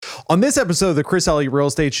On this episode of the Chris Elliott Real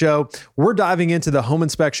Estate Show, we're diving into the home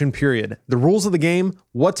inspection period, the rules of the game,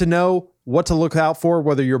 what to know, what to look out for,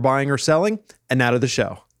 whether you're buying or selling, and now to the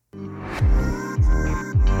show.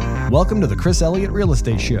 Welcome to the Chris Elliott Real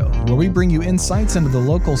Estate Show, where we bring you insights into the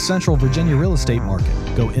local Central Virginia real estate market,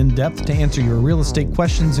 go in depth to answer your real estate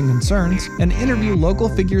questions and concerns, and interview local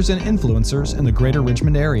figures and influencers in the greater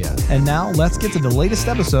Richmond area. And now let's get to the latest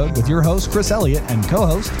episode with your host, Chris Elliott, and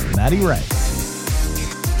co-host, Maddie Wright.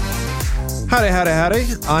 Howdy.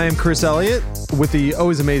 I am Chris Elliott with the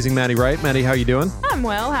always amazing Maddie Wright. Maddie, how you doing? I'm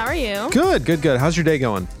well. How are you? Good. How's your day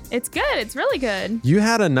going? It's good. It's really good. You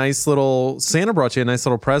had a nice little, Santa brought you a nice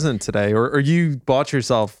little present today, or you bought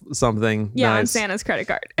yourself something Yeah, nice. on Santa's credit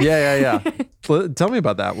card. Yeah. Tell me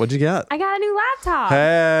about that. What'd you get? I got a new laptop.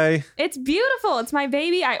 Hey. It's beautiful. It's my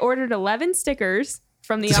baby. I ordered 11 stickers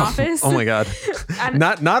from the office. Oh my God.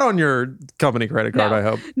 Not on your company credit card, No. I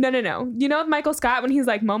hope. No. You know with Michael Scott when he's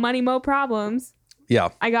like, mo money, mo problems. Yeah.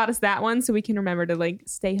 I got us that one so we can remember to like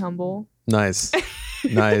stay humble. Nice.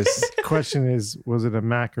 Question is, was it a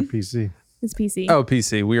Mac or PC? It's PC. Oh,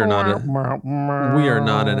 PC. We are not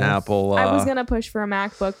an Apple. I was going to push for a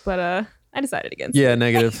MacBook, but I decided against it. Yeah,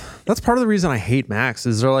 negative. That's part of the reason I hate Macs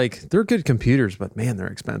is they're good computers, but man, they're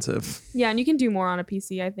expensive. Yeah, and you can do more on a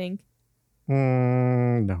PC, I think.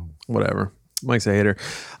 No. Whatever. Mike's a hater.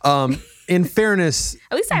 In fairness,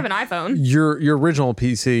 At least I have an iPhone. your original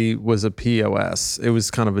PC was a POS. It was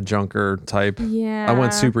kind of a junker type. Yeah. I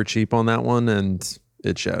went super cheap on that one and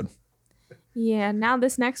it showed. Yeah, now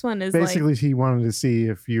this next one is Basically, he wanted to see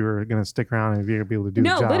if you were going to stick around and if you're going to be able to do the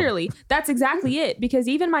job. No, literally. That's exactly it. Because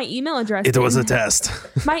even my email address. It was a didn't- test.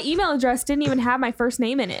 My email address didn't even have my first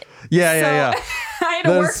name in it. Yeah. I had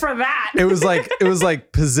to work for that. It was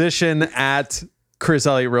like position at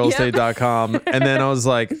ChrisElliottRealEstate.com. And then I was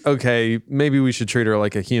like, okay, maybe we should treat her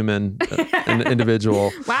like a human, an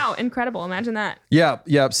individual. Wow, incredible. Imagine that.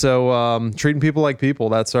 Yeah. So treating people like people,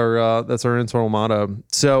 that's our internal motto.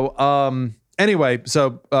 So anyway,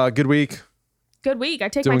 good week. Good week. I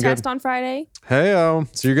take Doing my test good. on Friday. Hey-o.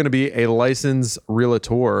 So you're going to be a licensed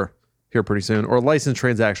realtor here pretty soon, or licensed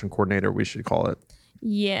transaction coordinator, we should call it.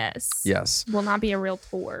 Yes. Will not be a real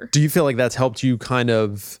tour. Do you feel like that's helped you kind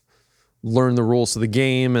of learn the rules of the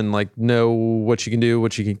game and like know what you can do,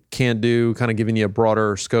 what you can't do, kind of giving you a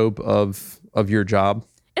broader scope of your job?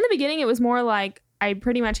 In the beginning, it was more like I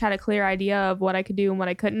pretty much had a clear idea of what I could do and what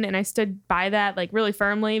I couldn't. And I stood by that like really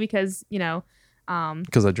firmly because,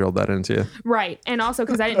 Because I drilled that into you. right. And also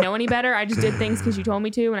because I didn't know any better. I just did things because you told me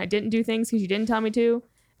to, and I didn't do things because you didn't tell me to.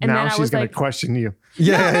 And now then I she's was going like, to question you.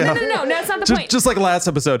 Yeah. no, that's not the point. Just like last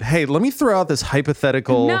episode. Hey, let me throw out this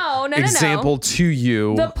hypothetical No. example to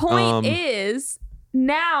you. The point is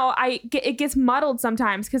now it gets muddled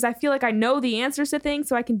sometimes because I feel like I know the answers to things,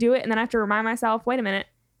 so I can do it, and then I have to remind myself, wait a minute,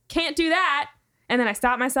 can't do that. And then I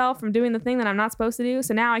stop myself from doing the thing that I'm not supposed to do.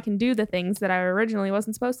 So now I can do the things that I originally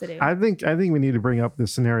wasn't supposed to do. I think we need to bring up the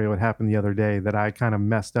scenario that happened the other day that I kind of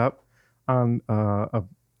messed up on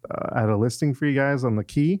at a listing for you guys on the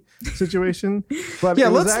key situation. But yeah,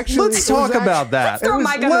 it was let's talk about that. Let's throw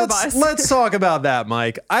Mike under the bus. Let's talk about that,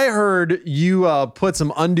 Mike. I heard you put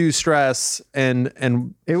some undue stress and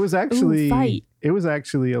it was actually fight. It was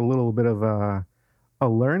actually a little bit of a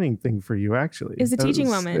learning thing for you, actually. It was a teaching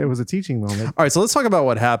moment. It was a teaching moment. all right. So let's talk about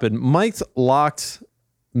what happened. Mike locked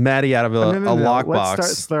Maddie out of a lockbox.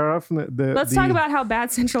 Let's start off from the. Let's talk about how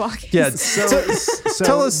bad Central Lock is. Yeah. So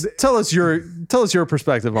tell us your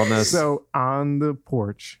perspective on this. So on the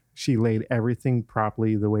porch, she laid everything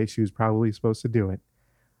properly the way she was probably supposed to do it.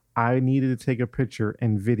 I needed to take a picture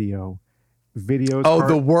and video.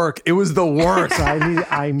 The work. It was the work. So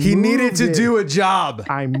He needed to do a job.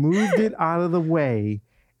 I moved it out of the way,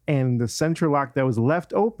 and the central lock that was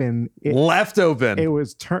left open. It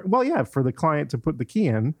was turned. Well, yeah, for the client to put the key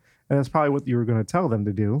in, and that's probably what you were going to tell them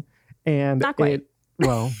to do. And Not quite.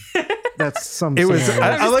 That's some. It was. scenario.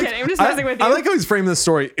 I'm just kidding. I'm just messing with you. I like how he's framing the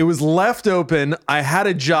story. It was left open. I had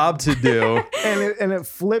a job to do, and it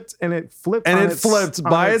flipped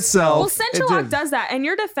by itself. Well, Central It Lock did. does that. In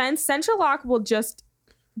your defense, Central Lock will just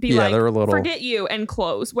be Yeah, like, they're a little- forget you and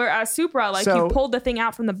close. Whereas Supra, like So- you pulled the thing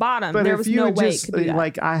out from the bottom. But There if was you no would way just it could do that.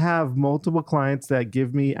 like, I have multiple clients that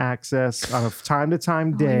give me access on a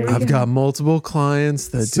time-to-time day. I've got multiple clients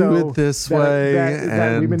that do it this way,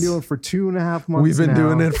 that we've been and doing for 2.5 months. we've been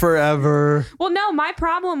doing it forever. Well, no, my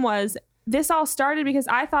problem was this all started because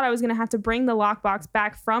I thought I was going to have to bring the lockbox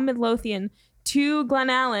back from Midlothian to Glen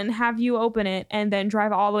Allen, have you open it, and then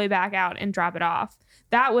drive all the way back out and drop it off.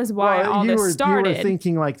 That was why all this started. You were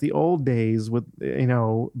thinking like the old days with,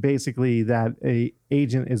 basically that a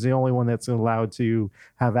agent is the only one that's allowed to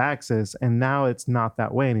have access. And now it's not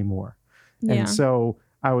that way anymore. Yeah. And so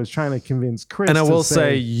I was trying to convince Chris. And I will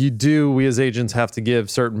say we as agents have to give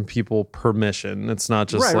certain people permission. It's not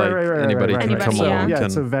just anybody can come along. Yeah,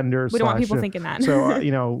 it's a vendor. We don't want people thinking that. So,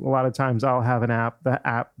 a lot of times I'll have an app, the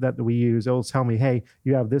app that we use, it'll tell me, hey,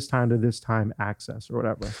 you have this time to this time access or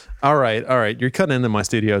whatever. All right. You're cutting into my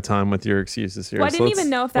studio time with your excuses here. Well, I didn't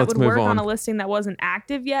even know if that would work on a listing that wasn't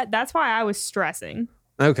active yet. That's why I was stressing.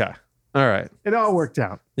 Okay. All right. It all worked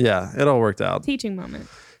out. Yeah, it all worked out. Teaching moment.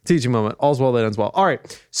 All's well that ends well. All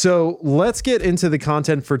right. So let's get into the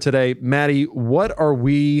content for today. Maddie, what are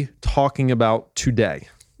we talking about today?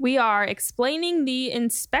 We are explaining the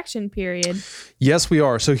inspection period. Yes, we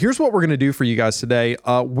are. So here's what we're going to do for you guys today.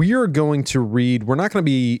 We are going to read, we're not going to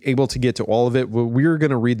be able to get to all of it, but we're going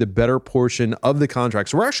to read the better portion of the contract.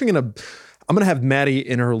 So we're actually I'm going to have Maddie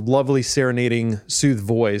in her lovely serenading, soothed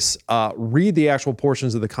voice read the actual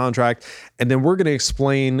portions of the contract, and then we're going to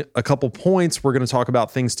explain a couple points. We're going to talk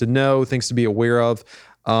about things to know, things to be aware of,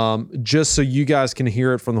 just so you guys can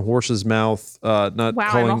hear it from the horse's mouth. I'm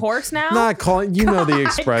a horse now? Not calling, the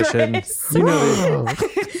expression.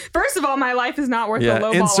 First of all, my life is not worth a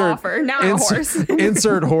lowball offer. Now I'm a horse.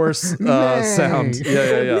 Insert horse sound.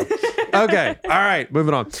 Yeah. Okay. All right.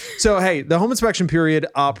 Moving on. So, hey, the home inspection period,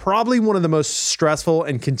 probably one of the most stressful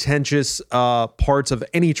and contentious parts of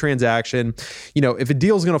any transaction. If a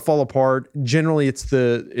deal is going to fall apart, generally it's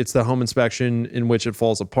the home inspection in which it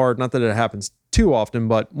falls apart. Not that it happens too often,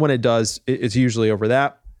 but when it does, it's usually over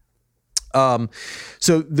that. And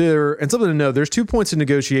something to know, there's 2 points of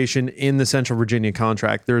negotiation in the Central Virginia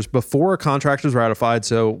contract. There's before a contract is ratified.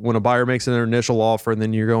 So when a buyer makes an initial offer and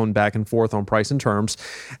then you're going back and forth on price and terms.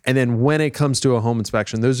 And then when it comes to a home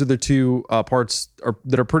inspection, those are the two parts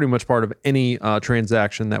that are pretty much part of any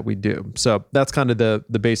transaction that we do. So that's kind of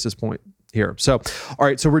the basis point here. So, all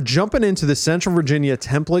right. So we're jumping into the Central Virginia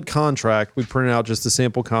template contract. We printed out just a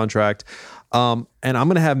sample contract. And I'm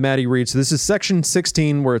going to have Maddie read. So this is section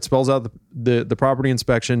 16 where it spells out the property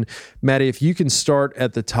inspection. Maddie, if you can start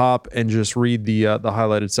at the top and just read the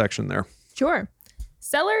highlighted section there. Sure.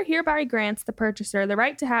 Seller hereby grants the purchaser the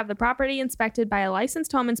right to have the property inspected by a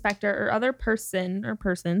licensed home inspector or other person or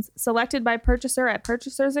persons selected by purchaser at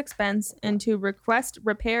purchaser's expense and to request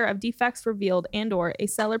repair of defects revealed and/or a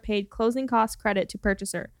seller paid closing cost credit to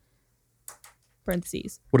purchaser.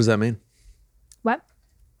 Parentheses. What does that mean? What?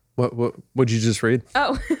 What'd you just read?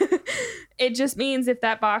 Oh, it just means if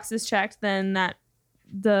that box is checked, then that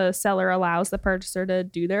the seller allows the purchaser to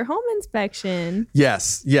do their home inspection.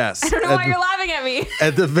 Yes. I don't know why you're laughing at me.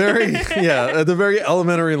 At the very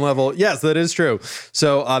elementary level. Yes, that is true.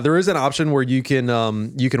 So there is an option where you can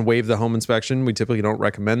waive the home inspection. We typically don't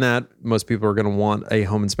recommend that. Most people are going to want a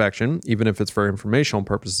home inspection, even if it's for informational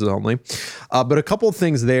purposes only. But a couple of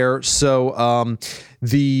things there. So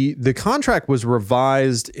the contract was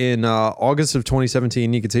revised in August of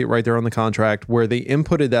 2017. You can see it right there on the contract where they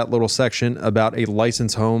inputted that little section about a licensed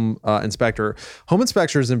home inspector. Home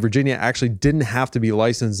inspectors in Virginia actually didn't have to be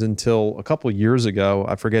licensed until a couple of years ago.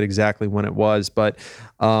 I forget exactly when it was, but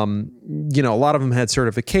a lot of them had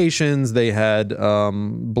certifications. They had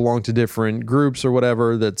belonged to different groups or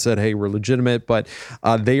whatever that said, hey, we're legitimate, but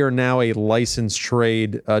they are now a licensed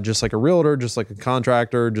trade, just like a realtor, just like a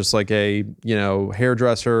contractor, just like a,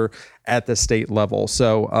 hairdresser at the state level.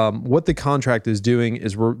 So what the contract is doing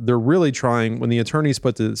is they're really trying, when the attorneys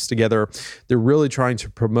put this together, they're really trying to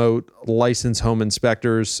promote licensed home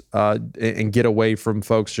inspectors and get away from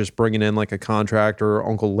folks just bringing in like a contractor or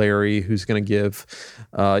Uncle Larry who's going to give,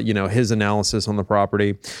 his analysis on the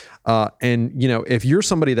property. And if you're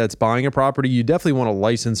somebody that's buying a property, you definitely want a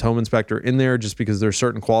licensed home inspector in there just because there's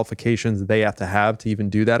certain qualifications that they have to even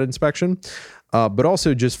do that inspection. But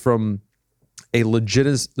also just from a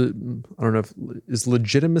is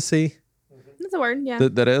legitimacy? That's a word, yeah.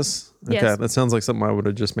 That is? Okay, yes. That sounds like something I would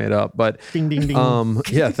have just made up. But ding, ding, ding.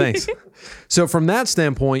 Yeah, thanks. So from that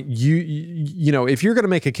standpoint, you if you're going to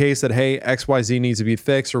make a case that, hey, XYZ needs to be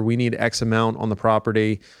fixed or we need X amount on the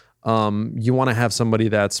property, you want to have somebody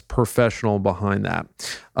that's professional behind that.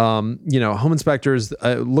 Home inspectors,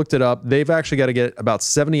 looked it up. They've actually got to get about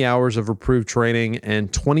 70 hours of approved training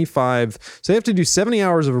and 25. So they have to do 70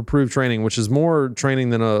 hours of approved training, which is more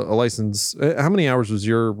training than a license. How many hours was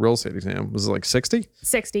your real estate exam? Was it like 60?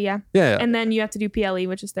 60, yeah. Yeah. And then you have to do PLE,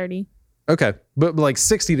 which is 30. Okay. But like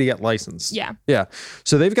 60 to get licensed. Yeah. Yeah.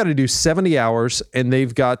 So they've got to do 70 hours and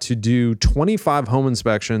they've got to do 25 home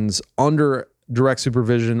inspections under direct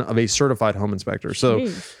supervision of a certified home inspector. So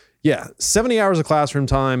Jeez. yeah, 70 hours of classroom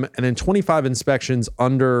time and then 25 inspections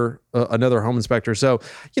under another home inspector. So,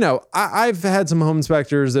 I've had some home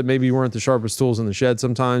inspectors that maybe weren't the sharpest tools in the shed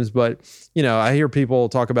sometimes, but, I hear people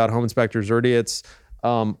talk about home inspectors are idiots.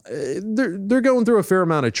 They're going through a fair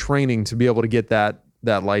amount of training to be able to get that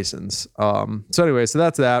license. So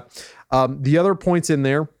that's that. The other points in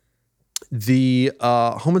there, the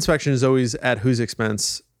home inspection is always at whose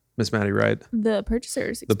expense? Miss Maddie, right? The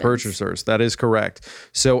purchaser's expense. The purchasers. That is correct.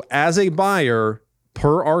 So as a buyer,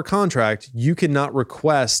 per our contract, you cannot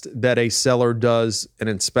request that a seller does an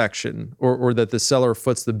inspection or that the seller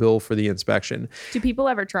foots the bill for the inspection. Do people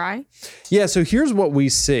ever try? Yeah. So here's what we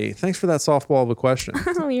see. Thanks for that softball of a question.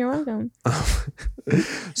 Oh, you're welcome.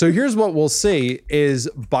 So here's what we'll see is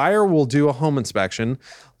buyer will do a home inspection.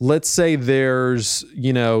 Let's say there's,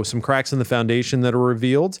 some cracks in the foundation that are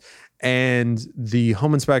revealed. And the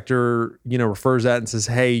home inspector, refers that and says,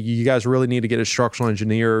 hey, you guys really need to get a structural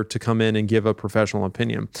engineer to come in and give a professional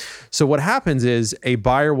opinion. So what happens is a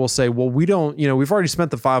buyer will say, well, we don't, we've already spent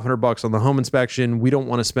the $500 on the home inspection. We don't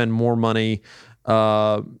want to spend more money,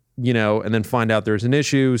 and then find out there's an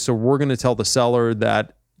issue. So we're going to tell the seller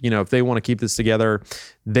that, if they want to keep this together,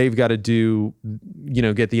 they've got to do,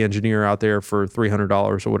 get the engineer out there for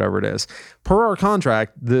 $300 or whatever it is. Per our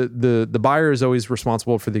contract, the buyer is always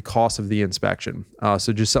responsible for the cost of the inspection.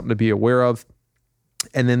 So just something to be aware of.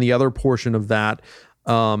 And then the other portion of that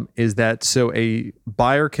is that so a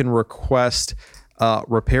buyer can request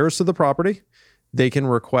repairs to the property. They can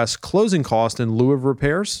request closing cost in lieu of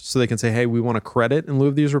repairs. So they can say, hey, we want a credit in lieu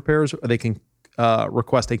of these repairs. Or they can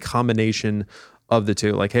request a combination of the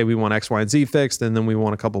two, like, hey, we want X, Y, and Z fixed, and then we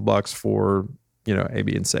want a couple bucks for, A,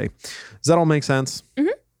 B, and C. Does that all make sense? Mm-hmm.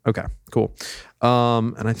 Okay, cool.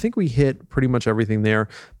 And I think we hit pretty much everything there.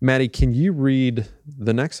 Maddie, can you read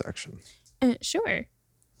the next section? Sure.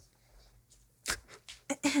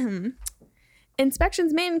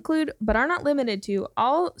 Inspections may include, but are not limited to,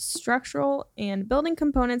 all structural and building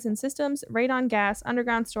components and systems, radon gas,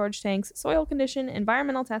 underground storage tanks, soil condition,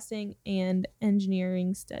 environmental testing, and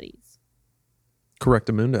engineering studies.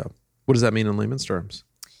 Correctamundo. What does that mean in layman's terms?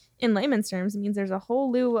 In layman's terms, it means there's a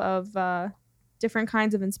whole slew of different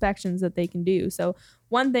kinds of inspections that they can do. So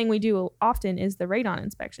one thing we do often is the radon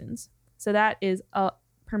inspections. So that is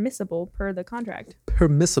permissible per the contract.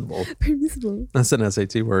 Permissible. Permissible. That's an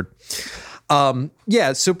SAT word.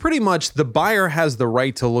 So pretty much the buyer has the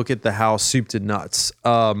right to look at the house soup to nuts,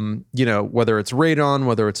 whether it's radon,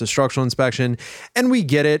 whether it's a structural inspection. And we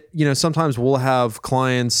get it. Sometimes we'll have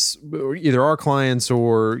clients, either our clients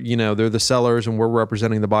or, they're the sellers and we're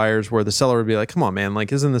representing the buyers, where the seller would be like, come on, man,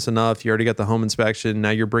 like, isn't this enough? You already got the home inspection. Now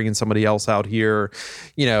you're bringing somebody else out here.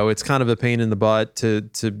 It's kind of a pain in the butt to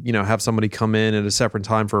have somebody come in at a separate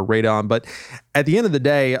time for a radon. But at the end of the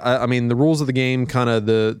day, the rules of the game, kind of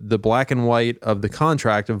the black and white of the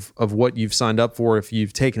contract of what you've signed up for, if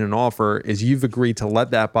you've taken an offer, is you've agreed to let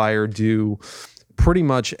that buyer do pretty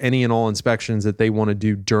much any and all inspections that they want to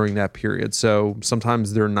do during that period. So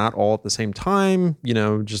sometimes they're not all at the same time,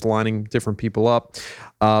 just lining different people up.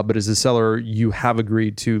 But as a seller, you have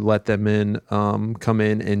agreed to let them come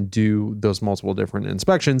in and do those multiple different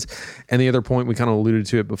inspections. And the other point, we kind of alluded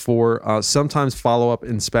to it before, sometimes follow-up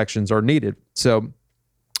inspections are needed. So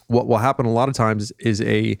what will happen a lot of times is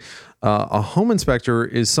a home inspector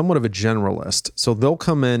is somewhat of a generalist. So they'll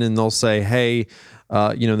come in and they'll say, hey,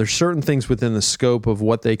 there's certain things within the scope of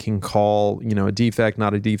what they can call, a defect,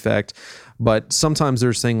 not a defect. But sometimes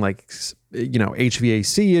there's things like,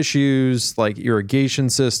 HVAC issues, like irrigation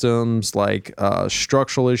systems, like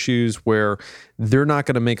structural issues, where they're not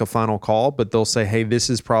going to make a final call, but they'll say, hey, this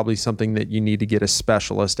is probably something that you need to get a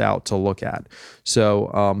specialist out to look at.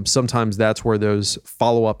 So sometimes that's where those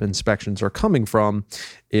follow-up inspections are coming from,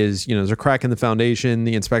 is, there's a crack in the foundation.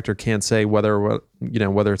 The inspector can't say whether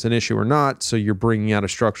it's an issue or not. So you're bringing out a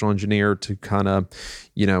structural engineer to kind of,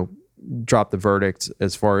 drop the verdict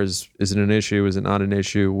as far as, is it an issue? Is it not an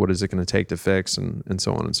issue? What is it going to take to fix? And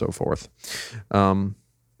so on and so forth.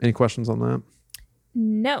 Any questions on that?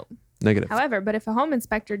 No. Negative. However, but if a home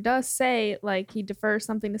inspector does say, like, he defers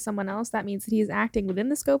something to someone else, that means that he is acting within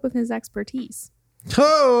the scope of his expertise.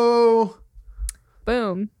 Oh!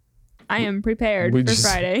 Boom. I am prepared for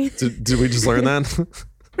Friday. Did we just learn that?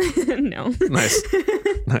 No.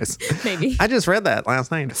 Nice. Maybe. I just read that last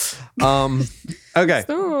night. Okay.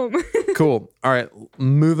 Stop. Cool. All right.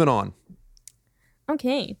 Moving on.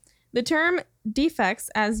 Okay. The term defects,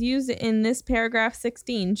 as used in this paragraph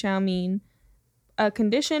 16, shall mean a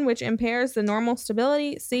condition which impairs the normal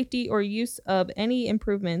stability, safety, or use of any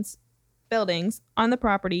improvements, buildings on the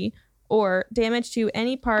property, or damage to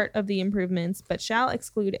any part of the improvements, but shall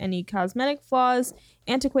exclude any cosmetic flaws,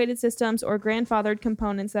 antiquated systems, or grandfathered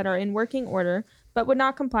components that are in working order, but would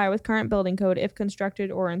not comply with current building code if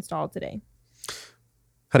constructed or installed today.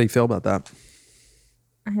 How do you feel about that?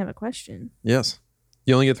 I have a question. Yes.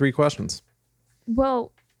 You only get 3 questions.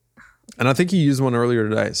 Well, and I think you used one earlier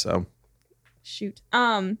today, so. Shoot.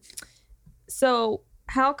 So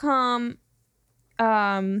how come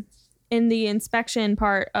in the inspection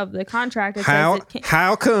part of the contract it says it can't...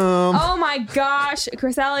 How come? Oh my gosh,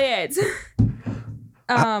 Chris Elliott.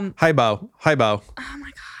 Hi, Bo. Oh my god.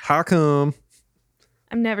 How come?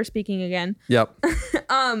 I'm never speaking again. Yep.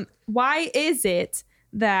 Why is it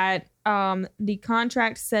that the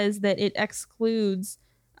contract says that it excludes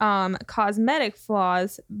cosmetic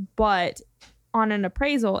flaws, but on an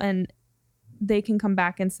appraisal and they can come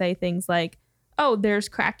back and say things like, oh, there's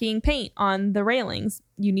cracking paint on the railings,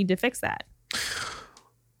 you need to fix that?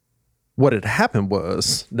 What had happened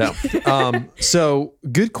was, no. So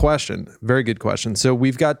good question. Very good question. So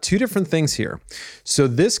we've got 2 different things here. So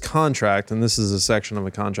this contract, and this is a section of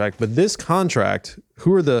a contract, but this contract,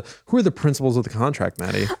 who are the principals of the contract,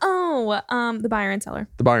 Maddie? The buyer and seller.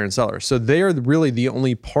 The buyer and seller. So they are really the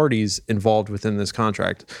only parties involved within this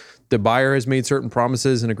contract. The buyer has made certain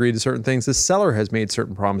promises and agreed to certain things. The seller has made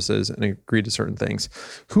certain promises and agreed to certain things.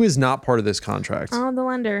 Who is not part of this contract? Oh, the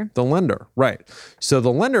lender. The lender, right. So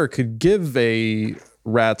the lender could give a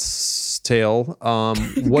rat's tail.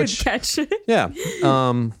 Good catch. Yeah.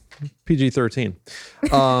 PG-13.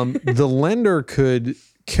 The lender could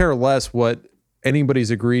care less what anybody's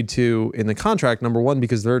agreed to in the contract, number one,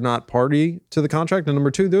 because they're not party to the contract. And number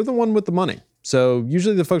 2, they're the one with the money. So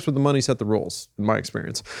usually the folks with the money set the rules, in my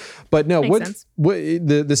experience. But no, what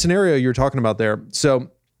the scenario you're talking about there. So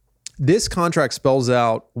this contract spells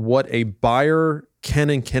out what a buyer can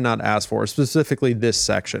and cannot ask for, specifically this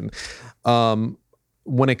section.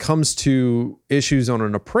 When it comes to issues on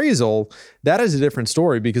an appraisal, that is a different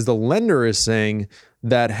story because the lender is saying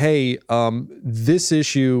that, hey, this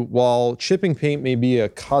issue, while chipping paint may be a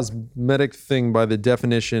cosmetic thing by the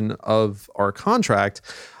definition of our contract,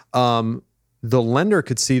 the lender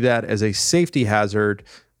could see that as a safety hazard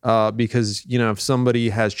because, if somebody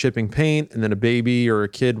has chipping paint and then a baby or a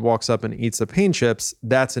kid walks up and eats the paint chips,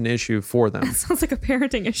 that's an issue for them. That sounds like a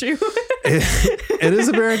parenting issue. It is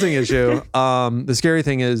a parenting issue. The scary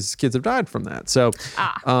thing is kids have died from that. So,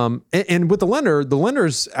 and with the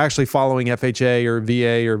lender's actually following FHA or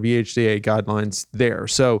VA or VHDA guidelines there.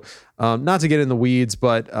 So, not to get in the weeds,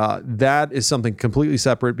 but that is something completely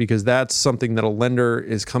separate because that's something that a lender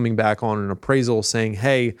is coming back on an appraisal saying,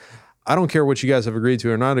 hey, I don't care what you guys have agreed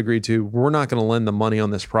to or not agreed to. We're not going to lend the money on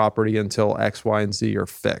this property until X, Y, and Z are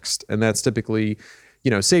fixed. And that's typically,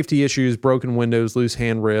 safety issues, broken windows, loose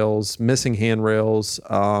handrails, missing handrails,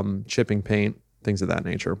 chipping paint, things of that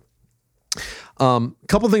nature.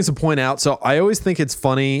 Couple things to point out. So I always think it's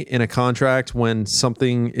funny in a contract when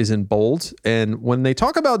something is in bold, and when they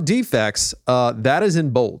talk about defects, that is in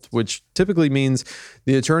bold, which typically means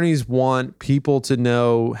the attorneys want people to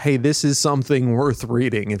know, hey, this is something worth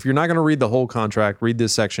reading. If you're not going to read the whole contract, read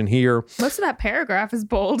this section here. Most of that paragraph is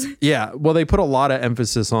bold. Yeah. Well, they put a lot of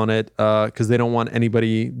emphasis on it because they don't want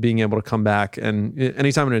anybody being able to come back. And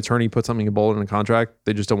anytime an attorney puts something in bold in a contract,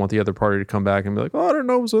 they just don't want the other party to come back and be like, oh, I don't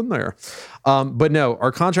know what's in there. But no,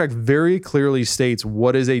 our contract very clearly states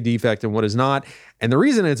what is a defect and what is not. And the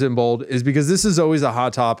reason it's in bold is because this is always a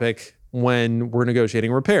hot topic when we're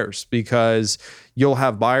negotiating repairs, because you'll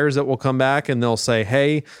have buyers that will come back and they'll say,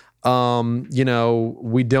 hey,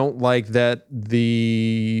 we don't like that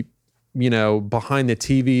the, behind the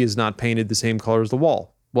TV is not painted the same color as the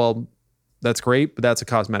wall. Well, that's great, but that's a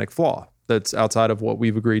cosmetic flaw that's outside of what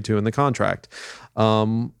we've agreed to in the contract.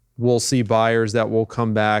 We'll see buyers that will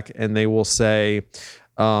come back and they will say,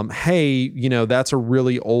 hey, that's a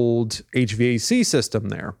really old HVAC system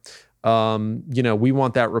there. We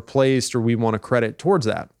want that replaced or we want a credit towards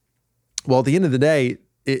that. Well, at the end of the day,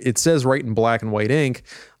 it says right in black and white ink,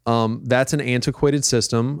 that's an antiquated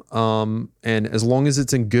system. And as long as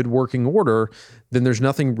it's in good working order, then there's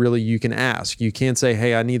nothing really you can ask. You can't say,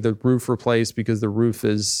 hey, I need the roof replaced because the roof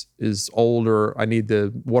is old, or I need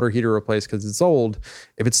the water heater replaced because it's old.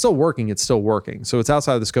 If it's still working, it's still working. So it's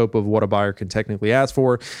outside of the scope of what a buyer can technically ask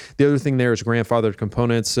for. The other thing there is grandfathered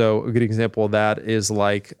components. So a good example of that is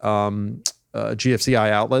like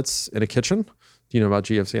GFCI outlets in a kitchen. Do you know about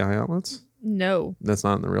GFCI outlets? No. That's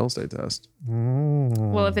not in the real estate test.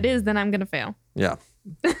 Well, if it is, then I'm going to fail. Yeah.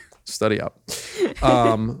 Study up.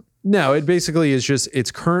 No, it basically is just,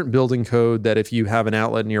 it's current building code that if you have an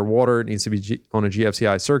outlet near water, it needs to be on a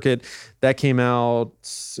GFCI circuit. That came out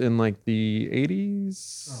in like the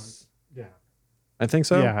 80s. I think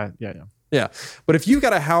so. Yeah. But if you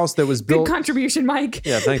got a house that was built, Good contribution, Mike.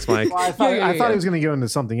 yeah, thanks, Mike. Well, I thought he was going to go into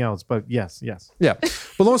something else, but yes. Yeah.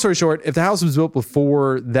 But long story short, if the house was built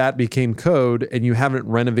before that became code and you haven't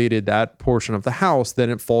renovated that portion of the house, then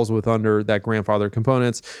it falls under that grandfather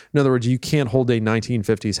components. In other words, you can't hold a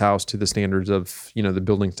 1950s house to the standards of, the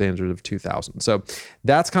building standards of 2000. So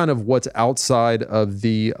that's kind of what's outside of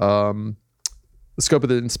the scope of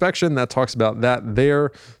the inspection. That talks about that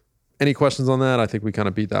there. Any questions on that? I think we kind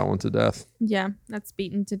of beat that one to death. Yeah, that's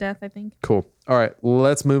beaten to death, I think. Cool. All right,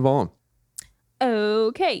 let's move on.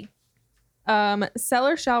 Okay.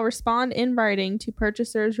 Seller shall respond in writing to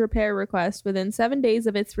purchaser's repair request within 7 days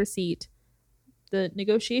of its receipt. The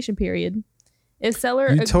negotiation period. If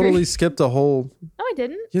seller totally skipped a whole... No, I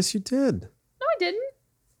didn't. Yes, you did. No, I didn't.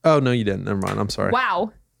 Oh, no, you didn't. Never mind. I'm sorry.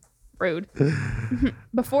 Wow. Rude.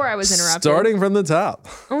 Before I was interrupted. Starting from the top.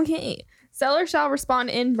 Okay. Seller shall respond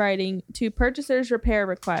in writing to purchaser's repair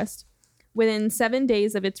request within 7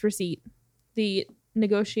 days of its receipt. The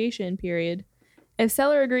negotiation period. If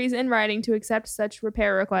seller agrees in writing to accept such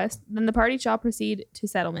repair request, then the party shall proceed to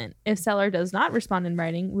settlement. If seller does not respond in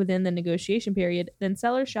writing within the negotiation period, then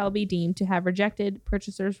seller shall be deemed to have rejected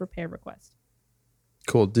purchaser's repair request.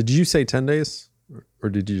 Cool. Did you say 10 days? Or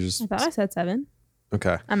did you just... I thought I said 7.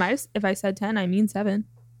 Okay. I might, if I said 10, I mean 7.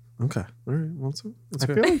 Okay. All right. Well, that's I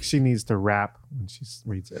good. feel like she needs to rap when she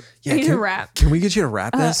reads it. Yeah, need to rap. Can we get you to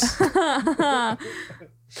rap this? On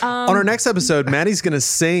our next episode, Maddie's going to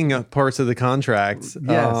sing parts of the contract.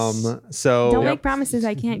 Yes. Don't make promises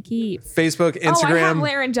I can't keep. Facebook, Instagram. Oh, I have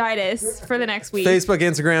laryngitis for the next week. Facebook,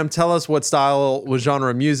 Instagram. Tell us what style, what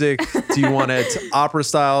genre of music. Do you want it opera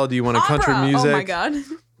style? Do you want it country music? Oh my God.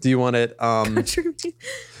 Do you want it... country music.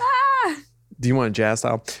 Do you want jazz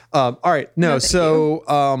style? All right. No.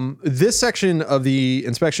 So this section of the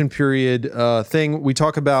inspection period thing we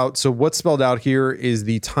talk about. So what's spelled out here is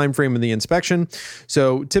the time frame of the inspection.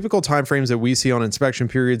 So typical time frames that we see on inspection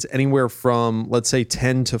periods, anywhere from, let's say,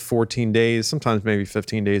 10 to 14 days, sometimes maybe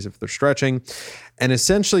 15 days if they're stretching. And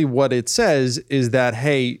essentially what it says is that,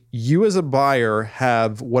 hey, you as a buyer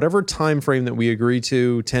have whatever time frame that we agree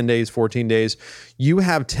to, 10 days, 14 days, you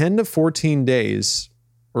have 10 to 14 days,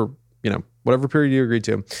 or whatever period you agree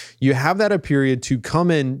to, you have that a period to come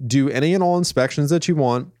in, do any and all inspections that you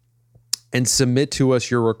want, and submit to us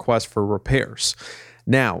your request for repairs.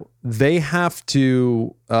 Now, they have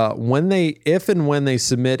to, if and when they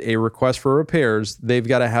submit a request for repairs, they've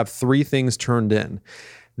got to have 3 things turned in.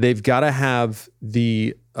 They've got to have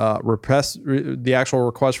the actual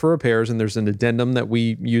request for repairs, and there's an addendum that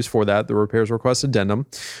we use for that, the repairs request addendum.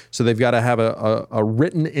 So they've got to have a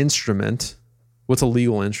written instrument. What's a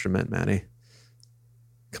legal instrument, Maddie?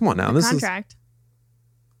 Come on now. This contract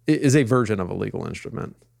is a version of a legal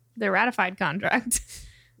instrument. The ratified contract.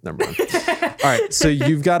 Never mind. All right. So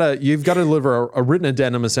you've got to deliver a written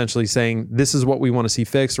addendum essentially saying this is what we want to see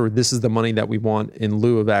fixed, or this is the money that we want in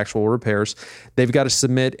lieu of actual repairs. They've got to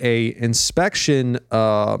submit a inspection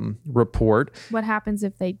report. What happens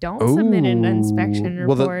if they don't submit an inspection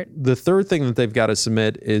report? Well, the third thing that they've got to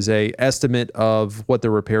submit is a estimate of what the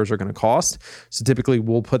repairs are going to cost. So typically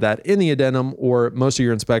we'll put that in the addendum, or most of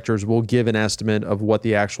your inspectors will give an estimate of what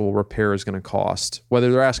the actual repair is going to cost.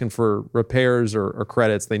 Whether they're asking for repairs or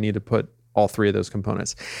credits, they need to put all 3 of those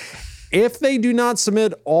components. If they do not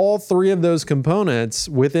submit all 3 of those components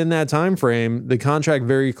within that time frame, the contract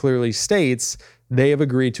very clearly states they have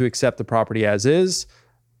agreed to accept the property as is,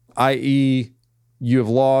 i.e., you have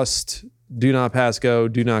lost, do not pass go,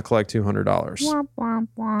 do not collect $200. Womp, womp,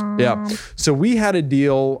 womp. Yeah. So we had a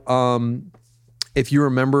deal, if you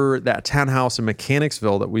remember that townhouse in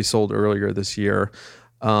Mechanicsville that we sold earlier this year,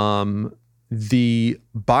 the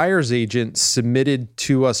buyer's agent submitted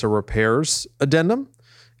to us a repairs addendum.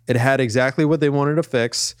 It had exactly what they wanted to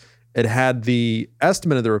fix. It had the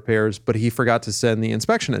estimate of the repairs, but he forgot to send the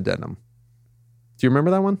inspection addendum. Do you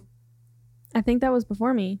remember that one? I think that was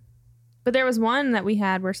before me. But there was one that we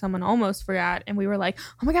had where someone almost forgot, and we were like,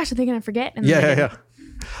 "Oh my gosh, are they gonna forget?" And yeah.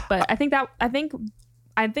 But I think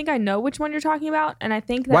I know which one you're talking about, and I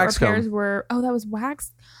think that repairs were. Oh, that was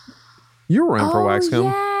wax. You were in for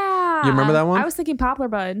Waxcomb. Yeah. You remember that one? I was thinking Poplar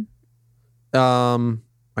Bud.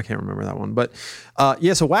 I can't remember that one, but so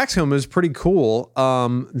Waxcomb is pretty cool.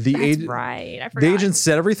 That's right. I forgot. The agent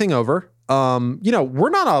set everything over. We're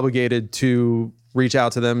not obligated to reach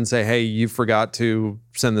out to them and say, "Hey, you forgot to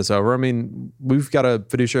send this over." I mean, we've got a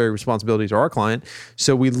fiduciary responsibility to our client,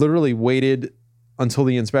 so we literally waited until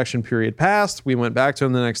the inspection period passed. We went back to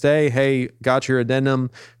them the next day. "Hey, got your addendum.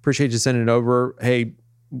 Appreciate you sending it over. Hey,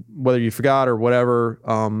 whether you forgot or whatever,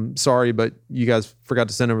 sorry, but you guys forgot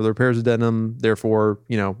to send over the repairs addendum. Therefore,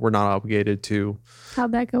 we're not obligated to.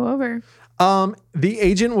 How'd that go over? The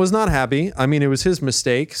agent was not happy. I mean, it was his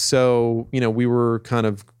mistake. So, we were kind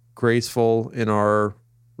of graceful in our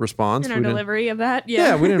response. In our delivery of that.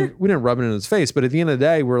 Yeah. We didn't rub it in his face. But at the end of the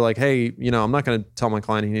day, we're like, hey, I'm not going to tell my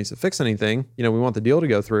client he needs to fix anything. We want the deal to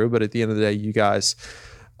go through. But at the end of the day, you guys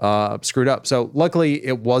screwed up. So luckily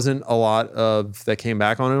it wasn't a lot of that came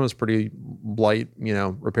back on it. It was pretty light,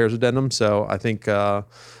 repairs addendum. So I think, I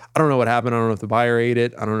don't know what happened. I don't know if the buyer ate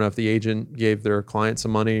it. I don't know if the agent gave their client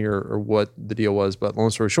some money or what the deal was. But long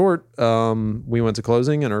story short, we went to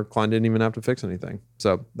closing and our client didn't even have to fix anything.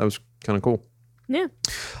 So that was kind of cool. Yeah.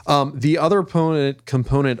 The other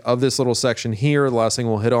component of this little section here, the last thing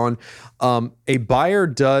we'll hit on, a buyer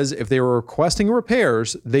does, if they were requesting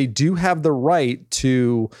repairs, they do have the right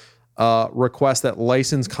to request that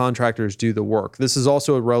licensed contractors do the work. This is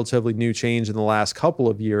also a relatively new change in the last couple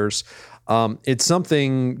of years. It's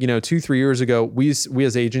something, 2-3 years ago, we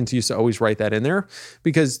as agents used to always write that in there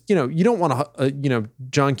because, you don't want a,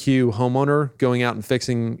 John Q homeowner going out and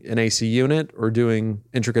fixing an AC unit or doing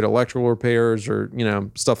intricate electrical repairs or,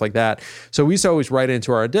 stuff like that. So we used to always write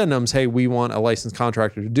into our addendums, hey, we want a licensed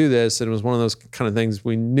contractor to do this. And it was one of those kind of things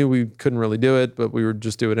we knew we couldn't really do it, but we would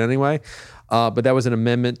just do it anyway. But that was an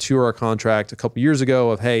amendment to our contract a couple years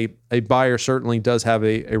ago of, hey, a buyer certainly does have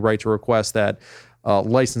a right to request that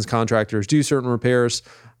licensed contractors do certain repairs.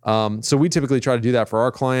 So we typically try to do that for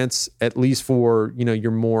our clients, at least for,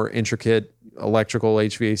 your more intricate electrical,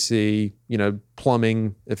 HVAC,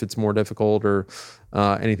 plumbing, if it's more difficult or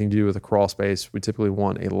anything to do with a crawl space. We typically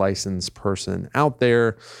want a licensed person out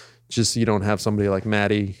there, just so you don't have somebody like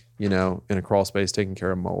Maddie, in a crawl space taking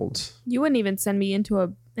care of molds. You wouldn't even send me into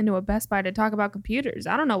a Best Buy to talk about computers.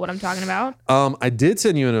 I don't know what I'm talking about. I did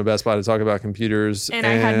send you into a Best Buy to talk about computers. And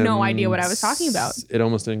I had no idea what I was talking about. It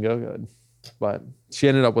almost didn't go good. But she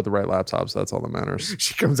ended up with the right laptop, so that's all that matters.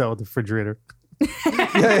 She comes out with the refrigerator.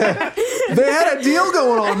 Yeah. They had a deal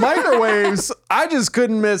going on, microwaves. I just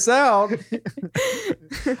couldn't miss out.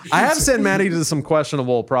 I have sent Maddie to some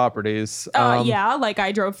questionable properties. Yeah, like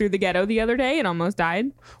I drove through the ghetto the other day and almost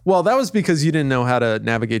died. Well, that was because you didn't know how to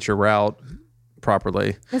navigate your route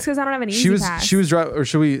properly. That's because I don't have an easy pass. She was driving,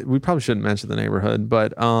 or we probably shouldn't mention the neighborhood,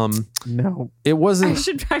 but no, it wasn't.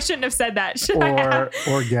 I shouldn't have said that.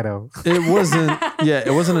 Or ghetto. It wasn't. Yeah,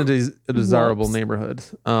 it wasn't a desirable neighborhood.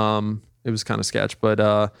 It was kind of sketch, but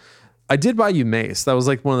I did buy you mace. That was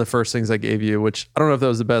like one of the first things I gave you, which I don't know if that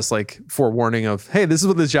was the best forewarning of, hey, this is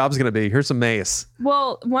what this job's going to be. Here's some mace.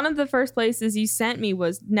 Well, one of the first places you sent me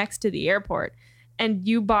was next to the airport, and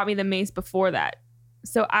you bought me the mace before that.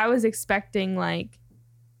 So I was expecting and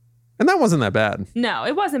that wasn't that bad. No,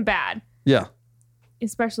 it wasn't bad. Yeah.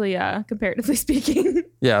 Especially comparatively speaking.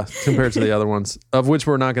 Yeah, compared to the other ones, of which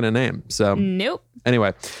we're not going to name. So nope.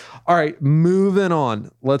 Anyway. All right, moving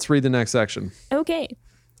on. Let's read the next section. Okay.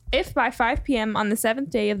 If by 5 p.m. on the 7th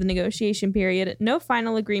day of the negotiation period, no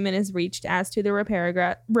final agreement is reached as to the repair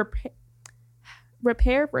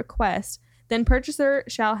request, then purchaser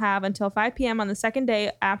shall have until 5 p.m. on the second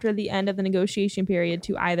day after the end of the negotiation period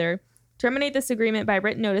to either terminate this agreement by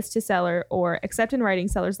written notice to seller or accept in writing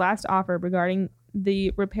seller's last offer regarding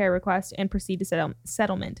the repair request and proceed to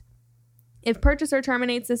settlement. If purchaser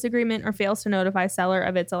terminates this agreement or fails to notify seller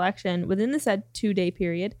of its election within the said 2-day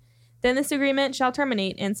period, then this agreement shall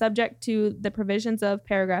terminate, and subject to the provisions of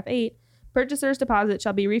paragraph 8, purchaser's deposit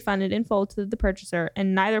shall be refunded in full to the purchaser,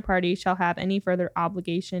 and neither party shall have any further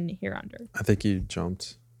obligation hereunder. I think you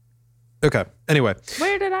jumped. Okay. Anyway.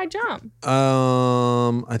 Where did I jump?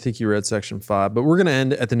 I think you read section 5, but we're going to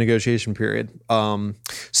end at the negotiation period.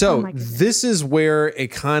 This is where it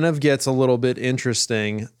kind of gets a little bit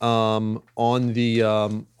interesting on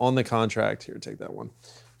the contract. Here, take that one.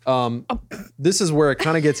 This is where it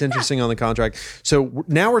kind of gets interesting on the contract. So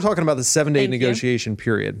now we're talking about the 7-day negotiation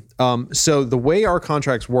period. So the way our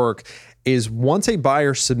contracts work is once a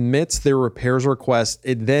buyer submits their repairs request,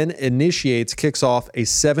 it then kicks off a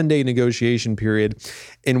 7-day negotiation period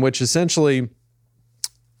in which essentially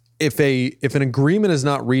if an agreement is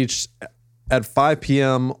not reached at 5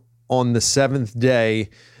 p.m. on the 7th day,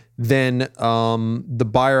 then the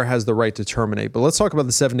buyer has the right to terminate. But let's talk about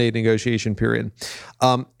the 7-day negotiation period.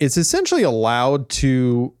 It's essentially allowed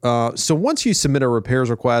to, so once you submit a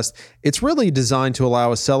repairs request, it's really designed to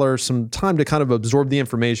allow a seller some time to kind of absorb the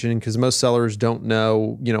information because most sellers don't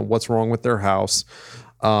know, what's wrong with their house.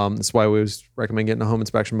 That's why we always recommend getting a home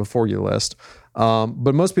inspection before you list.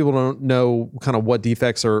 But most people don't know kind of what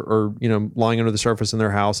defects are lying under the surface in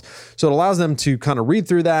their house. So it allows them to kind of read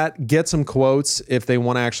through that, get some quotes if they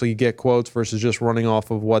want to actually get quotes versus just running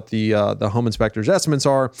off of what the home inspector's estimates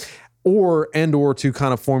are, or to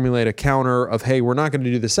kind of formulate a counter of, hey, we're not going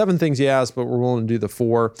to do the 7 things you asked, but we're willing to do the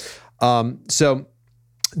 4. So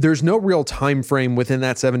there's no real time frame within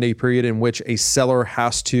that 7-day period in which a seller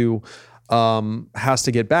has to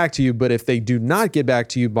get back to you. But if they do not get back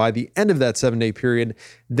to you by the end of that 7-day period,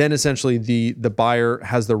 then essentially the buyer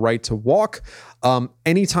has the right to walk.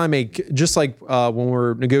 Anytime just like when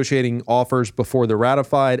we're negotiating offers before they're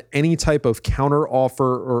ratified, any type of counter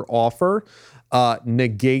offer or offer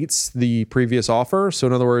negates the previous offer. So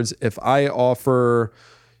in other words, if I offer,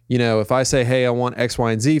 if I say, hey, I want X,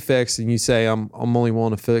 Y, and Z fixed, and you say I'm only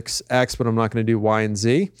willing to fix X, but I'm not going to do Y and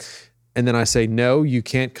Z, and then I say, no, you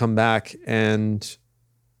can't come back and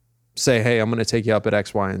say, hey, I'm going to take you up at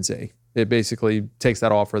X, Y, and Z. It basically takes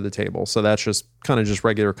that offer of the table. So that's just kind of just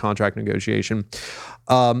regular contract negotiation.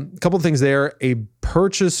 A couple of things there. A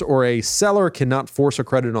purchase or a seller cannot force a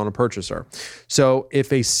credit on a purchaser. So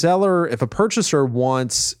if a purchaser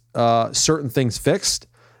wants certain things fixed,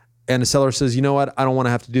 and the seller says, you know what, I don't want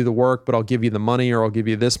to have to do the work, but I'll give you the money, or I'll give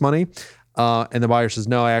you this money. And the buyer says,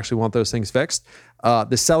 no, I actually want those things fixed.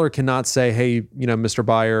 The seller cannot say, hey, Mr.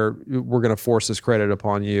 Buyer, we're going to force this credit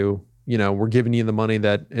upon you. We're giving you the money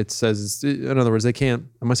that it says. In other words, they can't.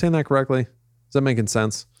 Am I saying that correctly? Is that making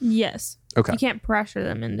sense? Yes. Okay. You can't pressure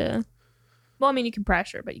them into. Well, I mean, you can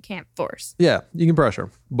pressure, but you can't force. Yeah, you can pressure,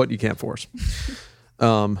 but you can't force.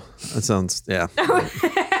 That sounds. Yeah.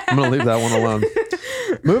 I'm going to leave that one alone.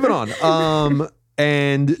 Moving on.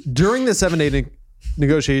 And during the 7-day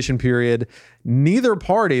negotiation period, neither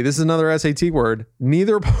party. This is another SAT word.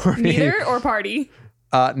 Neither party.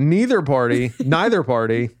 Neither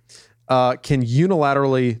party can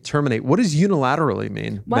unilaterally terminate. What does unilaterally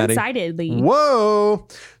mean? One-sidedly. Maddie? Whoa.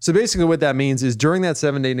 So basically what that means is during that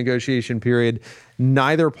 7-day negotiation period,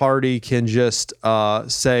 neither party can just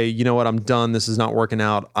say, you know what, I'm done. This is not working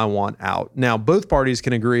out. I want out. Now, both parties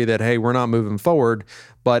can agree that, hey, we're not moving forward.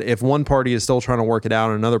 But if one party is still trying to work it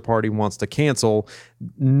out and another party wants to cancel,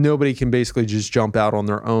 nobody can basically just jump out on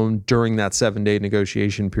their own during that 7-day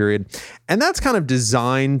negotiation period. And that's kind of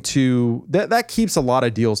designed to, that keeps a lot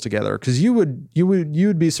of deals together, because you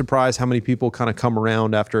would be surprised how many people kind of come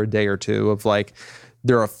around after a day or two of like,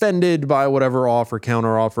 they're offended by whatever offer,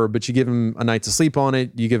 counter offer, but you give them a night to sleep on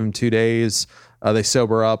it. You give them 2 days, they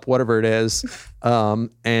sober up, whatever it is.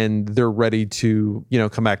 And they're ready to,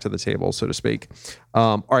 come back to the table, so to speak.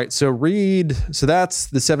 All right. So that's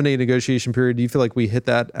the 7-day negotiation period. Do you feel like we hit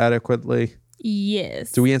that adequately?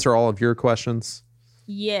 Yes. Do we answer all of your questions?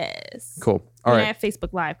 Yes. Cool. All right. I have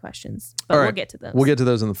Facebook Live questions, but we'll get to those. We'll get to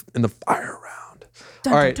those in the fire round.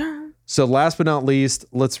 Dun, all right. dun, dun. So last but not least,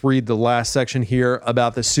 let's read the last section here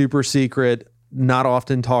about the super secret, not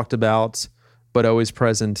often talked about, but always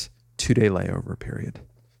present 2-day layover period.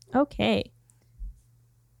 Okay.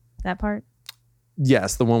 That part?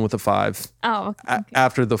 Yes, the one with the 5. Oh, okay.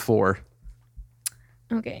 After the 4.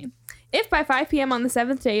 Okay. If by 5 p.m. on the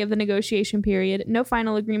 7th day of the negotiation period, no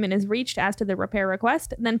final agreement is reached as to the repair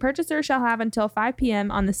request, then purchaser shall have until 5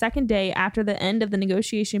 p.m. on the 2nd day after the end of the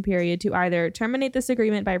negotiation period to either terminate this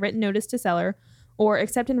agreement by written notice to seller or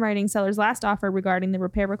accept in writing seller's last offer regarding the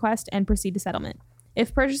repair request and proceed to settlement.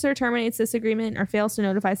 If purchaser terminates this agreement or fails to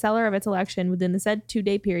notify seller of its election within the said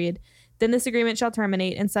 2-day period, then this agreement shall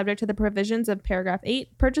terminate, and subject to the provisions of paragraph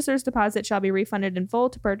 8, purchaser's deposit shall be refunded in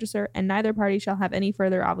full to purchaser, and neither party shall have any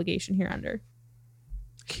further obligation hereunder.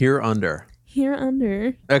 Hereunder.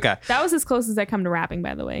 Okay. That was as close as I come to rapping,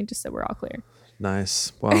 by the way, just so we're all clear.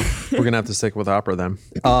 Nice. Well, we're going to have to stick with opera then.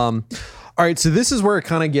 All right. So this is where it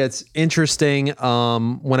kind of gets interesting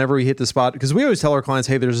whenever we hit the spot, because we always tell our clients,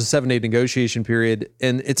 hey, there's a 7-day negotiation period.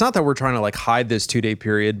 And it's not that we're trying to like hide this 2-day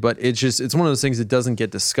period, but it's one of those things that doesn't get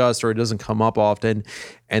discussed or it doesn't come up often.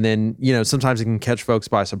 And then, sometimes it can catch folks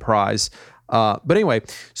by surprise. But anyway,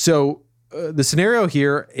 so the scenario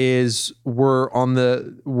here is we're on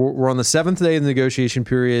the 7th day of the negotiation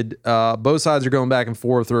period. Both sides are going back and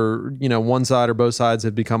forth, or one side or both sides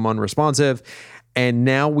have become unresponsive, and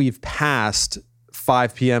now we've passed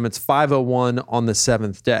 5 p.m. It's 5:01 on the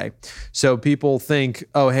 7th day. So people think,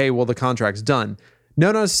 oh, hey, well, the contract's done.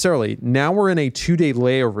 No, not necessarily. Now we're in a 2-day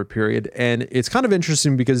layover period, and it's kind of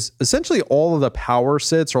interesting because essentially all of the power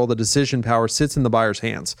sits, or all the decision power sits in the buyer's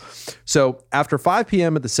hands. So after 5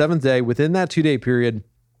 p.m. at the 7th day, within that 2-day period,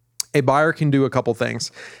 a buyer can do a couple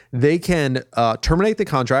things. They can terminate the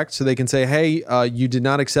contract. So they can say, hey, you did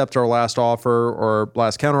not accept our last offer or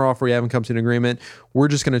last counter offer. You haven't come to an agreement. We're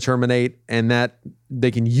just going to terminate. And that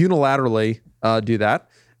they can unilaterally do that.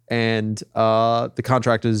 And the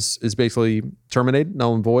contract is basically terminated,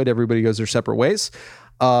 null and void. Everybody goes their separate ways.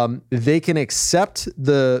 They can accept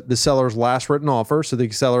the seller's last written offer. So the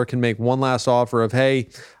seller can make one last offer of, hey,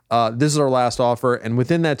 this is our last offer. And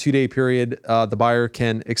within that 2-day period, the buyer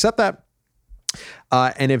can accept that.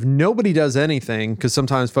 And if nobody does anything, because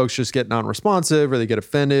sometimes folks just get non-responsive or they get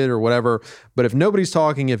offended or whatever, but if nobody's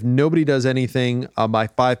talking, if nobody does anything by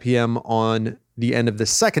 5 p.m. on the end of the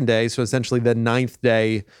second day, so essentially the 9th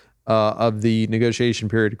day of the negotiation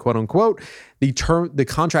period, quote unquote, the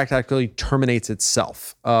contract actually terminates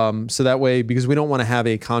itself. So that way, because we don't want to have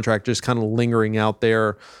a contract just kind of lingering out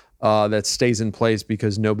there that stays in place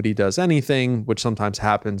because nobody does anything, which sometimes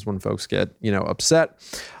happens when folks get, upset.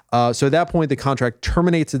 So at that point, the contract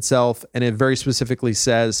terminates itself, and it very specifically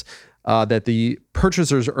says that the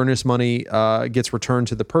purchaser's earnest money gets returned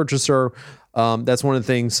to the purchaser. That's one of the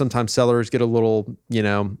things sometimes sellers get a little,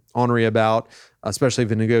 ornery about, especially if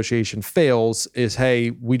the negotiation fails, is, hey,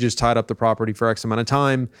 we just tied up the property for X amount of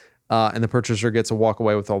time, and the purchaser gets to walk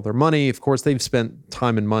away with all their money. Of course, they've spent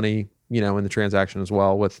time and money, in the transaction as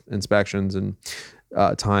well, with inspections and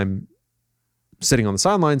time sitting on the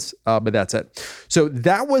sidelines, but that's it. So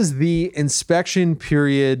that was the inspection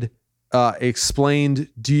period explained.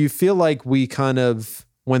 Do you feel like we kind of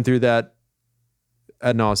went through that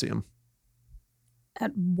ad nauseum?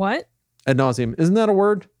 At what? Ad nauseum. Isn't that a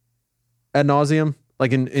word? Ad nauseum?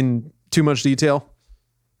 Like in too much detail?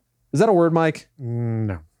 Is that a word, Mike?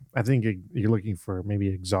 No. I think you're looking for maybe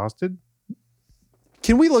exhausted.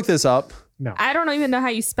 Can we look this up? No. I don't even know how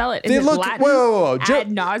you spell it. Is it Latin? Whoa. Ad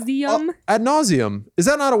nauseum? Ad nauseum. Is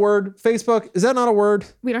that not a word? Facebook, is that not a word?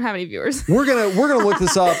 We don't have any viewers. We're gonna look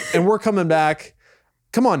this up, and we're coming back.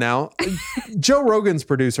 Come on now. Joe Rogan's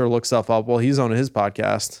producer looks stuff up while he's on his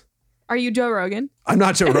podcast. Are you Joe Rogan? I'm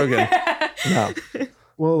not Joe Rogan. No.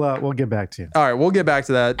 We'll get back to you. All right, we'll get back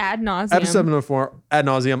to that. Ad nauseum. Episode 704, ad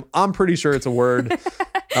nauseum. I'm pretty sure it's a word.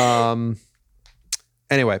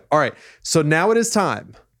 Anyway, all right. So now it is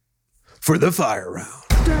time for the fire round.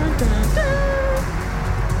 Dun, dun,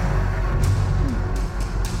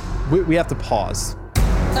 dun. We have to pause.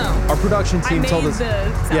 Oh. Our production team told us.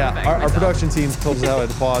 Our production team told us how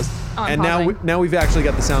to pause. And now we've actually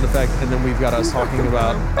got the sound effect, and then we've got us talking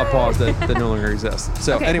about a pause that no longer exists.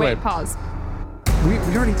 So okay, anyway, wait, pause. We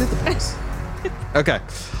already did the pause. Okay.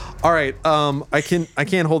 All right. I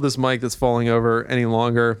can't hold this mic that's falling over any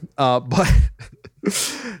longer. But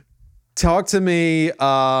talk to me.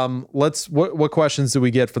 What questions do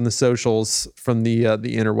we get from the socials, from the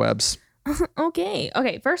interwebs?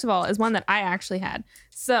 Okay. First of all, is one that I actually had.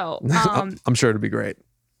 So I'm sure it'll be great.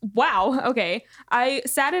 Wow. Okay. I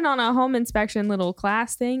sat in on a home inspection little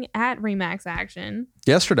class thing at Remax Action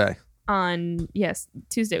yesterday. On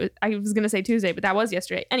Tuesday. I was going to say Tuesday, but that was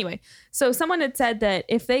yesterday. Anyway, so someone had said that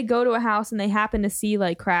if they go to a house and they happen to see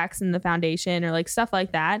like cracks in the foundation or like stuff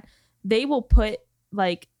like that, they will put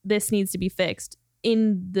like, this needs to be fixed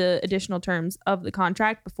in the additional terms of the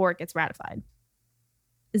contract before it gets ratified.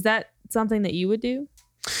 Is that something that you would do?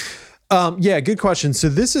 Yeah, good question. So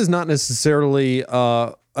this is not necessarily,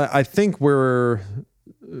 I think where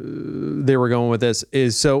they were going with this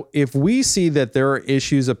is, so if we see that there are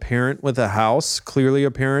issues apparent with a house, clearly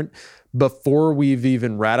apparent, before we've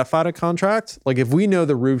even ratified a contract, like if we know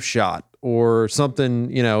the roof shot or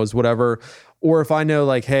something, is whatever, or if I know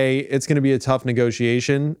like, hey, it's going to be a tough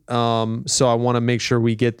negotiation, so I want to make sure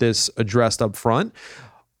we get this addressed up front.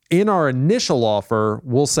 In our initial offer,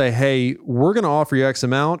 we'll say, hey, we're going to offer you X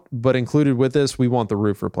amount, but included with this, we want the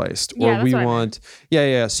roof replaced. Yeah, or we want,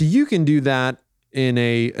 yeah. So you can do that in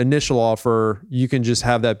a initial offer. You can just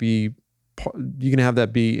have that be,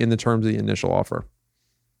 in the terms of the initial offer.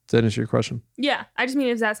 Does that answer your question? Yeah. I just mean,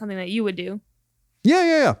 is that something that you would do?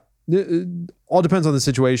 Yeah. It all depends on the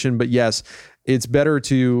situation, but yes, it's better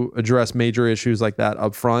to address major issues like that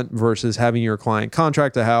up front versus having your client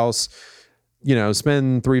contract a house,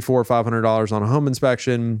 spend $300, $400, $500 on a home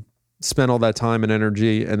inspection, spend all that time and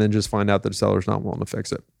energy, and then just find out that the seller's not willing to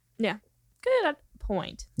fix it. Yeah. Good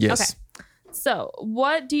point. Yes. Okay. So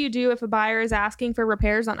what do you do if a buyer is asking for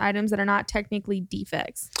repairs on items that are not technically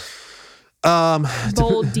defects?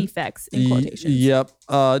 Bold defects in quotations. Yep.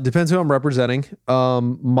 Depends who I'm representing.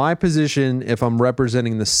 My position, if I'm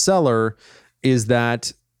representing the seller, is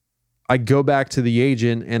that I go back to the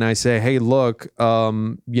agent and I say, hey, look,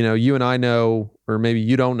 you and I know, or maybe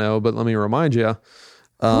you don't know, but let me remind you,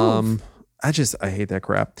 I hate that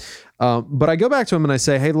crap. But I go back to him and I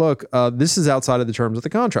say, hey, look, this is outside of the terms of the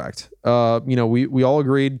contract. We all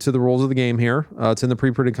agreed to the rules of the game here. It's in the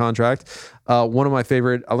pre-printed contract. One of my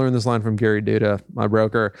favorite, I learned this line from Gary Duda, my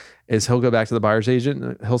broker, is he'll go back to the buyer's agent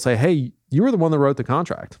and he'll say, hey, you were the one that wrote the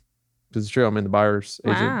contract. Because it's true. I'm in the buyer's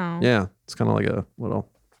agent. Wow. Yeah. It's kind of like a little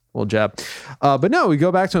jab. But no, we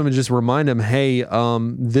go back to him and just remind him, hey,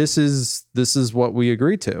 this is what we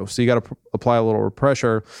agreed to. So you got to apply a little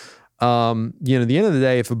pressure. At the end of the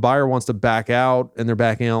day, if a buyer wants to back out and they're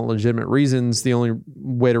backing out legitimate reasons, the only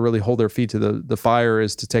way to really hold their feet to the fire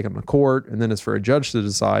is to take them to court, and then it's for a judge to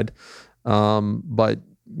decide. But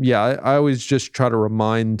yeah, I always just try to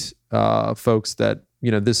remind folks that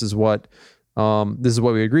this is what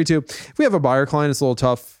we agreed to. If we have a buyer client, it's a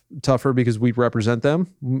little tougher because we represent them.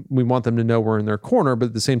 We want them to know we're in their corner, but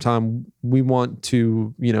at the same time, we want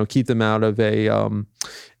to keep them out of a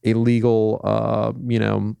legal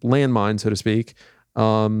landmine, so to speak.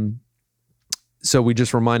 So we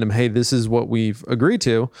just remind them, hey, this is what we've agreed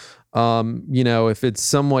to. If it's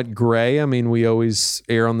somewhat gray, I mean, we always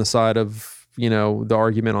err on the side of the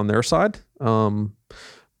argument on their side.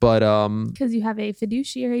 But because you have a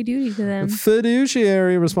fiduciary duty to them,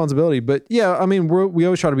 fiduciary responsibility. But yeah, I mean, we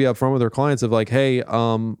always try to be upfront with our clients of like, hey,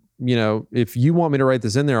 if you want me to write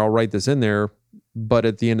this in there, I'll write this in there. But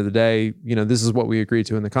at the end of the day, this is what we agreed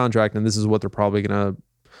to in the contract, and this is what they're probably going to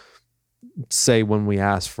say when we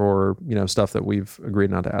ask for, stuff that we've agreed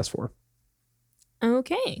not to ask for.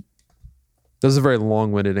 Okay. This is a very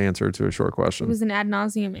long-winded answer to a short question. It was an ad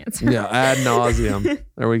nauseum answer. Yeah, ad nauseum.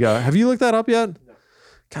 There we go. Have you looked that up yet?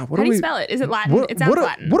 God, how do you spell it? Is it Latin? It sounds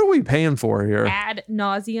Latin. What are we paying for here? Ad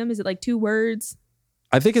nauseum. Is it like 2 words?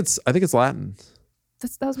 I think it's Latin.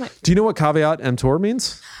 That was my. Do you know what caveat emptor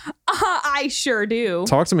means? I sure do.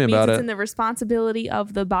 Talk to me about it. It's in the responsibility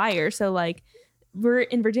of the buyer. So like, we're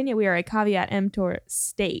in Virginia, we are a caveat emptor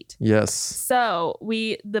state. Yes. So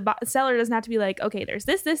the seller doesn't have to be like, okay, there's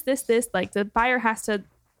this. Like the buyer has to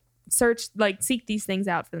seek these things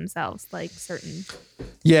out for themselves, like certain.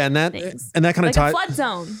 Yeah, and that kind of like ties a flood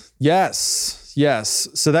zone. Yes.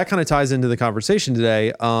 So that kind of ties into the conversation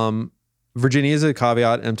today. Virginia is a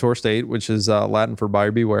caveat emptor state, which is Latin for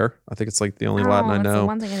buyer beware. I think it's like the only Latin I know. That's the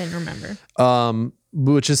one thing I didn't remember.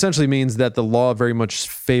 Which essentially means that the law very much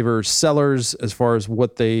favors sellers as far as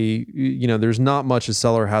what they, there's not much a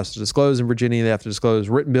seller has to disclose in Virginia. They have to disclose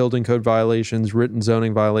written building code violations, written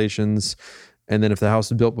zoning violations. And then if the house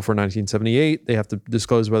is built before 1978, they have to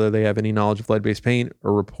disclose whether they have any knowledge of lead-based paint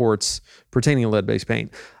or reports pertaining to lead-based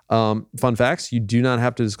paint. Fun facts, you do not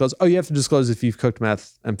have to disclose. Oh, you have to disclose if you've cooked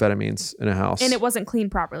methamphetamines in a house. And it wasn't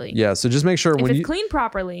cleaned properly. Yeah, so just make sure if it's cleaned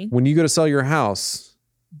properly. When you go to sell your house,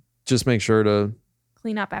 just make sure to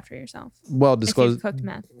clean up after yourself. Well, disclose if you've cooked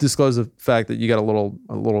meth. Disclose the fact that you got a little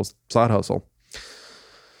side hustle.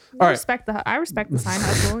 I respect the side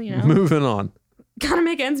hustle, Moving on. Gotta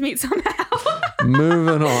make ends meet somehow.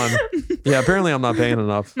 Moving on. Yeah, apparently I'm not paying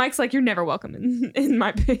enough. Mike's like, you're never welcome in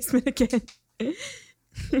my basement again.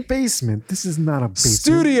 Basement? This is not a basement.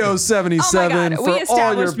 Studio 77 for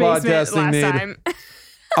all your podcasting need.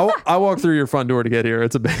 I walk through your front door to get here.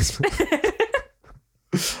 It's a basement.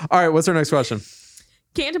 All right, what's our next question?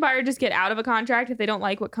 Can't a buyer just get out of a contract if they don't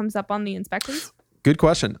like what comes up on the inspections? Good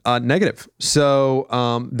question. Negative. So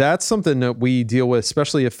that's something that we deal with,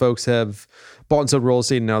 especially if folks have bought and sold real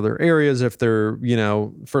estate in other areas, if they're,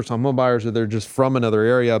 first-time home buyers or they're just from another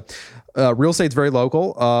area. Real estate's very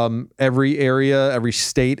local. Every area, every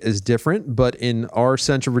state is different. But in our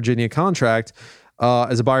Central Virginia contract,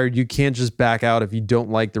 as a buyer, you can't just back out if you don't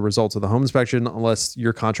like the results of the home inspection unless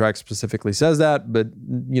your contract specifically says that. But,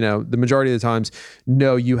 the majority of the times,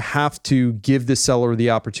 no, you have to give the seller the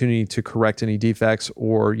opportunity to correct any defects,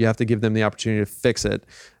 or you have to give them the opportunity to fix it.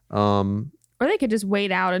 Or they could just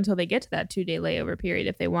wait out until they get to that 2-day layover period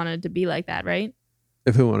if they wanted to be like that, right?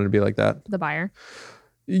 If who wanted to be like that? The buyer.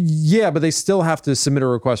 Yeah, but they still have to submit a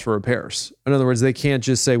request for repairs. In other words, they can't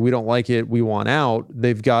just say, we don't like it, we want out.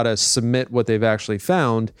 They've got to submit what they've actually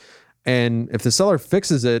found. And if the seller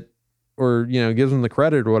fixes it or, gives them the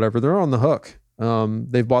credit or whatever, they're on the hook.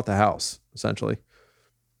 They've bought the house, essentially.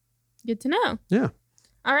 Good to know. Yeah.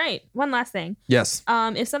 All right. One last thing. Yes.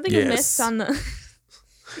 If something is missed on the...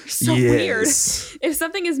 Weird. If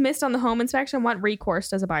something is missed on the home inspection, what recourse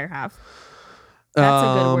does a buyer have? That's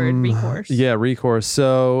a good word, recourse. Yeah, recourse.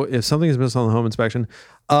 So if something is missed on the home inspection,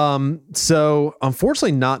 so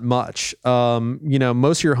unfortunately not much.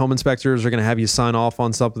 Most of your home inspectors are going to have you sign off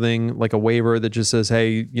on something like a waiver that just says,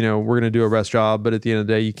 hey, we're going to do a rest job, but at the end of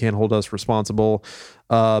the day, you can't hold us responsible.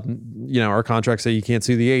 Our contracts say you can't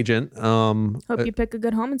sue the agent. Hope you pick a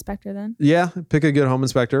good home inspector then. Yeah, pick a good home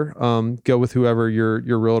inspector. Go with whoever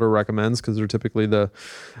your realtor recommends because they're typically a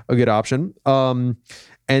good option.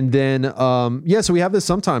 And then, so we have this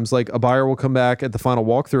sometimes, like a buyer will come back at the final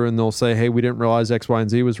walkthrough and they'll say, hey, we didn't realize X, Y, and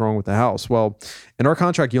Z was wrong with the house. Well, in our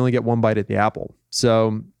contract, you only get one bite at the apple.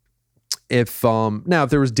 So if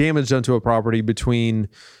there was damage done to a property between,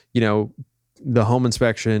 the home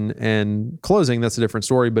inspection and closing, that's a different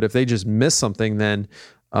story. But if they just missed something, then,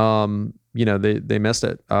 they missed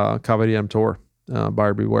it. Cavity emptor,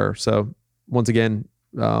 buyer beware. So once again,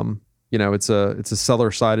 it's a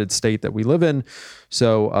seller-sided state that we live in,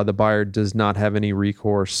 so the buyer does not have any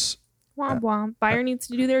recourse. Womp womp. Buyer needs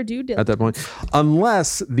to do their due diligence at that point,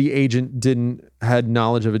 unless the agent had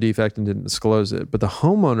knowledge of a defect and didn't disclose it. But the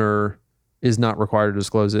homeowner is not required to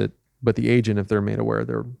disclose it, but the agent, if they're made aware,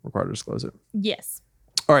 they're required to disclose it. Yes.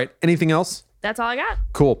 All right. Anything else? That's all I got.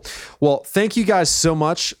 Cool. Well, thank you guys so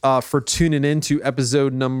much for tuning in to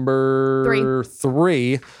episode number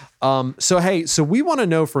 3. So we want to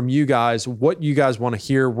know from you guys what you guys want to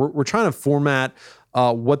hear. We're trying to format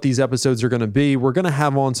what these episodes are going to be. We're going to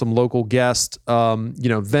have on some local guests,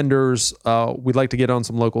 vendors. We'd like to get on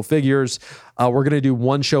some local figures. We're going to do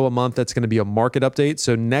one show a month. That's going to be a market update.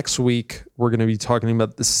 So next week, we're going to be talking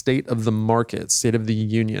about the state of the market, state of the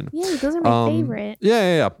union. Yeah, those are my favorite.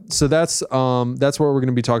 Yeah. So that's what we're going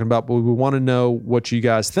to be talking about. But we want to know what you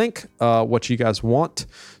guys think, what you guys want,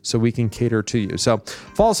 so we can cater to you. So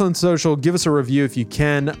follow us on social. Give us a review if you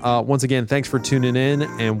can. Once again, thanks for tuning in,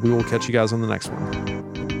 and we will catch you guys on the next one.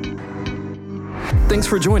 Thanks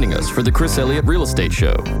for joining us for the Chris Elliott Real Estate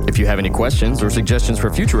Show. If you have any questions or suggestions for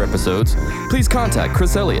future episodes, please contact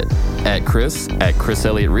Chris Elliott at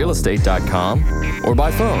chris@chriselliottrealestate.com or by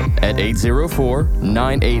phone at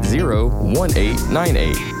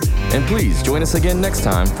 804-980-1898. And please join us again next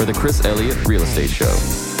time for the Chris Elliott Real Estate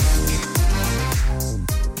Show.